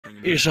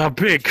is a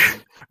big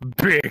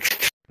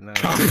No.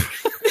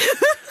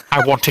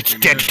 I want its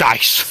dead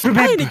dice. I ain't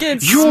Remember,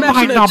 against you're my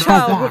smashing a number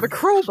child one. with a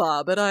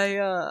crowbar, but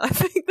I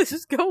think this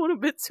is going a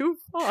bit too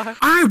far.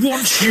 I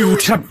want you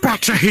to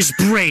batter his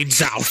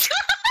brains out.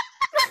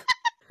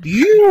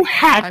 You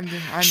had...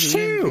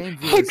 So,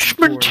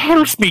 henchman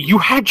tells me you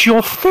had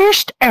your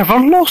first ever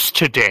loss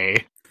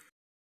today.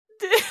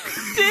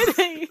 Did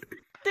he?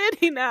 Did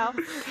he now?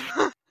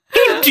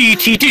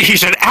 Indeed he did.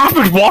 He's an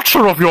avid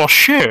watcher of your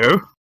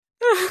show.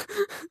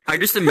 I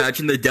just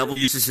imagine the devil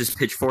uses his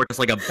pitchfork as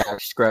like a back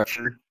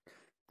scratcher.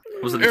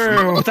 Was it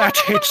Oh, that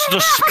hits the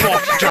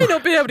spot. I may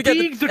not be able to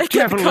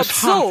get the cup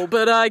soul,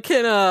 but I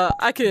can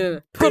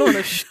put on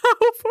a show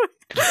for you.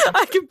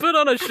 I can put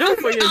on a show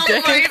for you,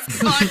 Dave.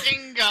 Oh my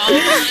fucking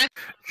god.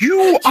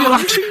 You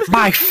aren't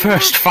my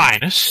first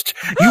finest.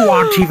 You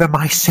aren't even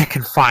my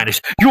second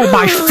finest. You're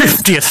my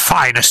 50th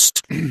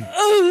finest.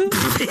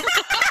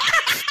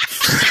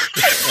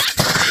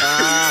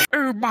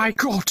 Oh my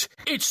god,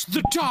 it's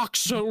the Dark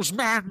Souls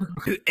man.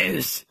 Who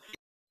is?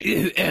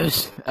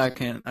 I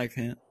can't.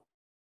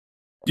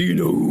 Do you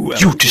know who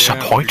You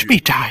disappoint me,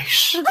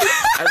 Dice.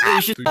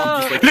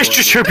 Let's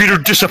just hope you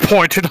don't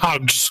disappoint in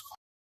hugs.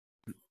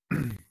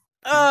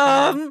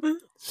 Oh,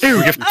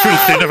 you're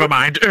filthy, never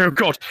mind. Oh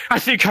god, I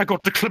think I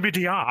got the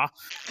chlamydia.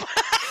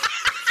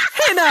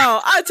 Hey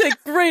now, I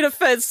take great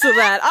offense to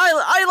that.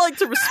 I like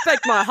to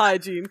respect my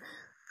hygiene.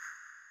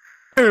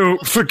 Oh,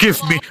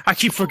 forgive me. I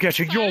keep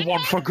forgetting you're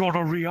one for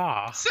gonorrhea.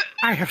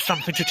 I have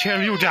something to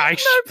tell you,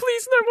 Dice. No,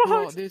 please, no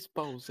more hugs. This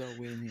bozo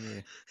in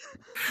here.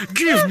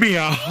 Give me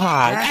a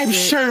hug. That's I'm it.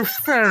 so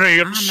furry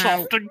and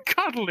soft and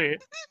cuddly.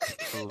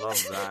 I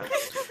love that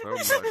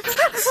so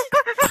much.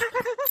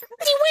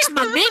 Where's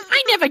my man?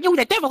 I never knew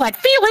the devil had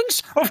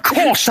feelings. Of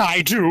course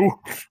I do.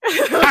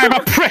 I'm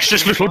a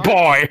precious little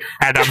boy,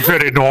 and I'm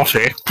very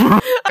naughty.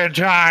 And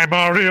I'm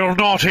a real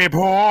naughty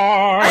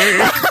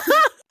boy.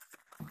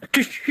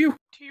 Did you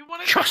Do you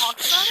want to just talk about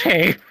it?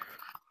 say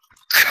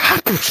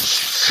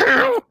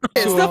capsule?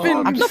 It's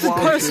nothing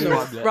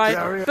personal,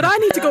 right? But I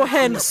need to go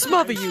ahead and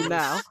smother you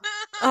now.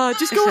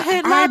 Just go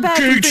ahead and lie I'm back.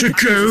 going to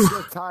go.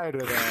 I'm tired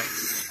of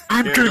that.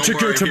 I'm Yeah, going don't to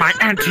go worry, to get- my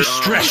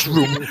anti-stress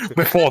room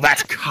before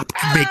that cup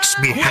makes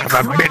me have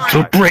a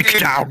mental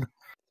breakdown.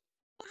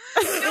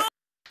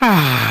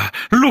 Ah,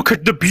 look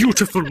at the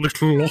beautiful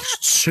little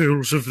lost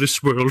souls of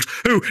this world.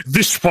 Oh,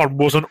 this one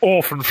was an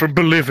orphan from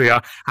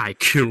Bolivia. I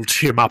killed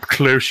him up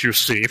close, you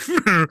see.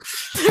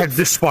 And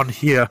this one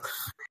here,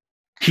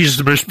 he's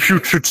the most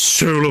putrid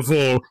soul of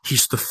all.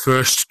 He's the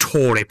first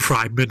Tory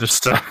Prime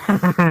Minister.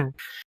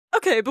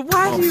 Okay, but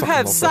why do you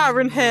have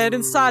Siren Head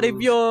inside of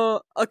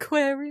your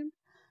aquarium?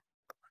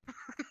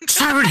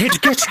 Siren Head,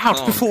 get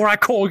out before I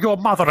call your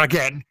mother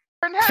again.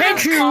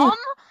 Thank you. Mom?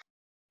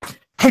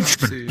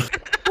 Henchman.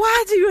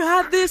 Why do you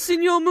have this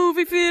in your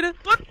movie theater?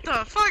 What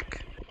the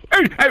fuck?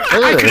 Oh,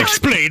 I can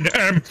explain.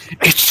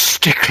 It's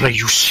Stickler,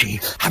 you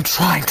see. I'm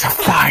trying to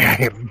fire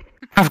him.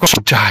 I've got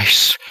some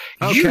dice.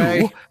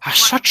 Okay. You are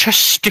such a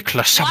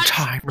stickler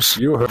sometimes.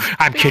 You heard.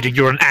 I'm kidding,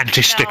 you're an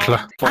anti-stickler.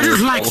 No. I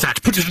don't like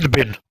that. Put it in the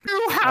bin.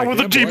 How are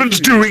the demons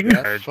doing?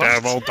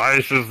 Devil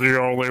Dice is the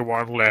only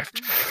one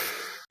left.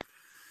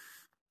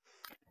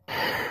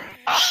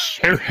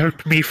 So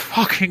help me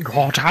fucking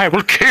God, I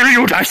will kill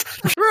you, Dice.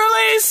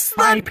 Release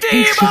My the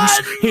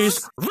patience demons!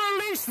 is...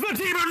 Release the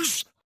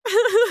demons!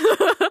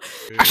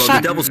 Well, the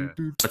devil's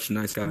such a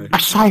nice guy. A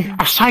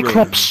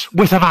cyclops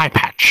with an eye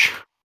patch.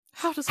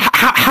 How does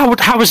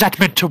How is that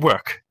meant to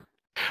work?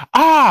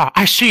 Ah,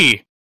 I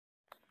see.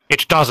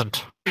 It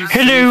doesn't.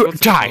 Hello,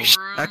 Dice.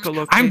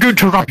 I'm going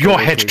to rub your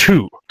head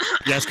too.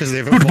 Yes, because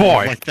they've Good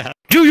boy. like that.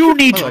 Do you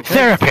need Oh,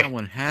 therapy?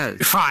 Someone has.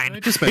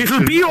 Fine. just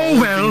It'll be all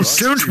well.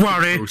 Don't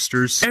worry.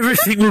 Posters.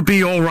 Everything will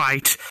be all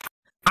right.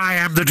 I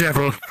am the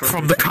devil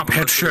from the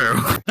Cuphead show.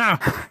 Now,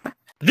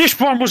 this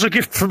one was a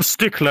gift from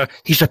Stickler.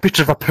 He's a bit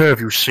of a perv,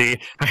 you see.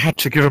 I had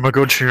to give him a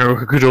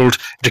good old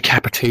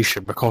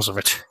decapitation because of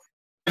it.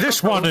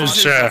 This one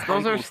is,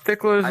 Those are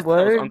Stickler's I thought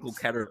it was legs? Uncle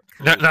Ketter.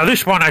 now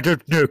this one I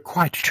don't know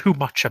quite too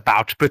much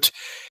about, but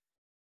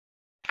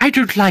I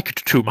don't like it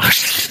too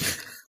much.